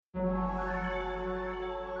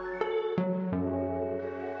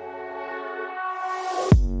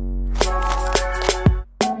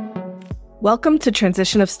Welcome to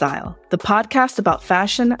Transition of Style, the podcast about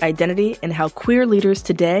fashion, identity, and how queer leaders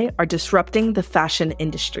today are disrupting the fashion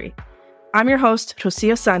industry. I'm your host,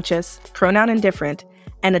 Rocio Sanchez, pronoun indifferent,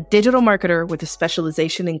 and a digital marketer with a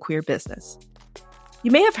specialization in queer business. You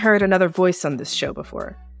may have heard another voice on this show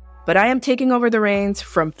before, but I am taking over the reins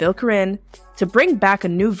from Phil Corinne to bring back a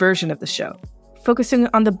new version of the show, focusing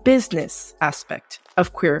on the business aspect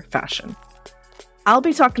of queer fashion. I'll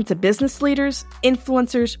be talking to business leaders,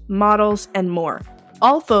 influencers, models, and more.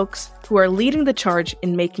 All folks who are leading the charge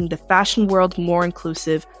in making the fashion world more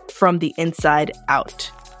inclusive from the inside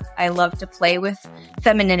out. I love to play with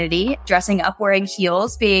femininity, dressing up, wearing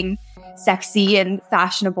heels, being sexy and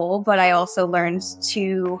fashionable, but I also learned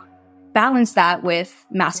to balance that with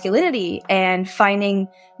masculinity and finding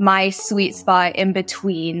my sweet spot in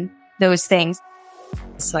between those things.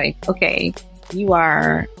 It's like, okay, you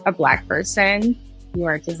are a Black person. You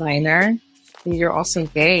are a designer, and you're also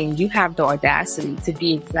gay, and you have the audacity to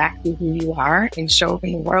be exactly who you are and show up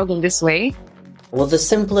in the world in this way. Well, the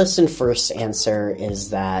simplest and first answer is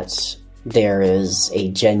that there is a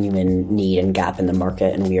genuine need and gap in the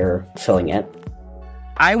market, and we are filling it.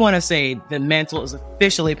 I want to say the mantle is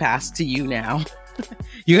officially passed to you now.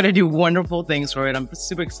 You're going to do wonderful things for it. I'm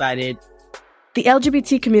super excited. The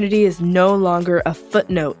LGBT community is no longer a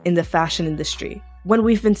footnote in the fashion industry, when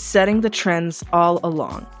we've been setting the trends all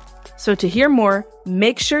along. So to hear more,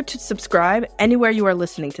 make sure to subscribe anywhere you are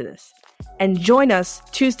listening to this. And join us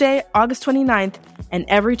Tuesday, August 29th, and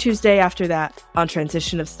every Tuesday after that on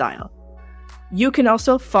Transition of Style. You can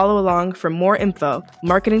also follow along for more info,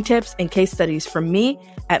 marketing tips, and case studies from me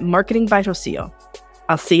at Marketing by Rocio.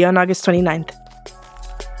 I'll see you on August 29th.